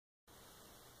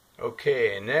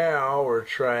Okay, now we're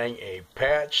trying a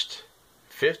patched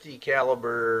 50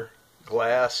 caliber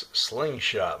glass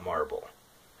slingshot marble.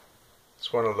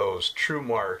 It's one of those True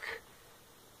Mark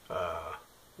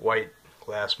white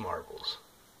glass marbles.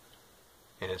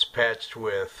 And it's patched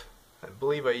with, I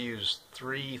believe I used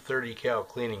 3 30 cal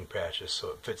cleaning patches so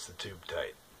it fits the tube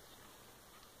tight.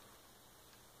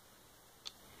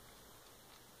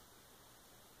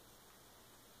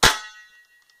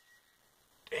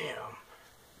 Damn.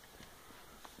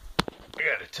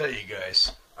 I gotta tell you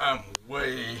guys, I'm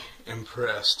way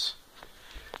impressed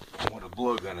with what a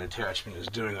blowgun attachment is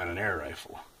doing on an air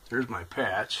rifle. There's my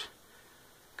patch,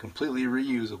 completely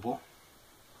reusable.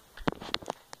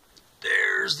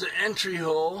 There's the entry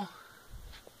hole.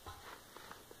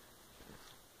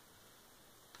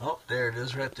 Oh, there it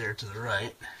is right there to the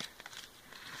right.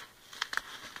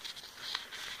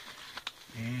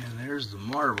 And there's the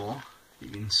marble. You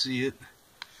can see it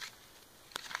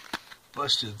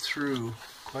busted through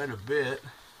quite a bit.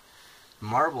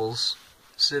 Marble's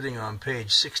sitting on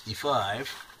page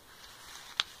 65,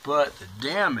 but the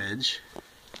damage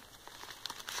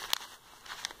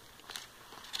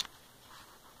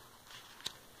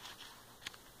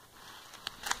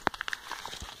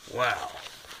wow,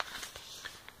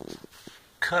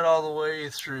 cut all the way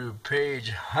through page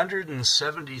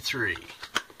 173.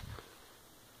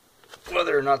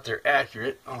 Whether or not they're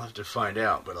accurate, I'll have to find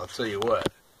out, but I'll tell you what,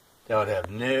 that would have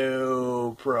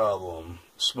no problem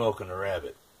smoking a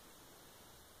rabbit.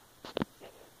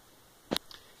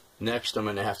 Next, I'm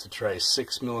going to have to try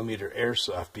 6mm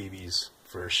airsoft BBs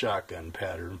for a shotgun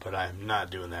pattern, but I'm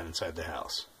not doing that inside the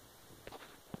house.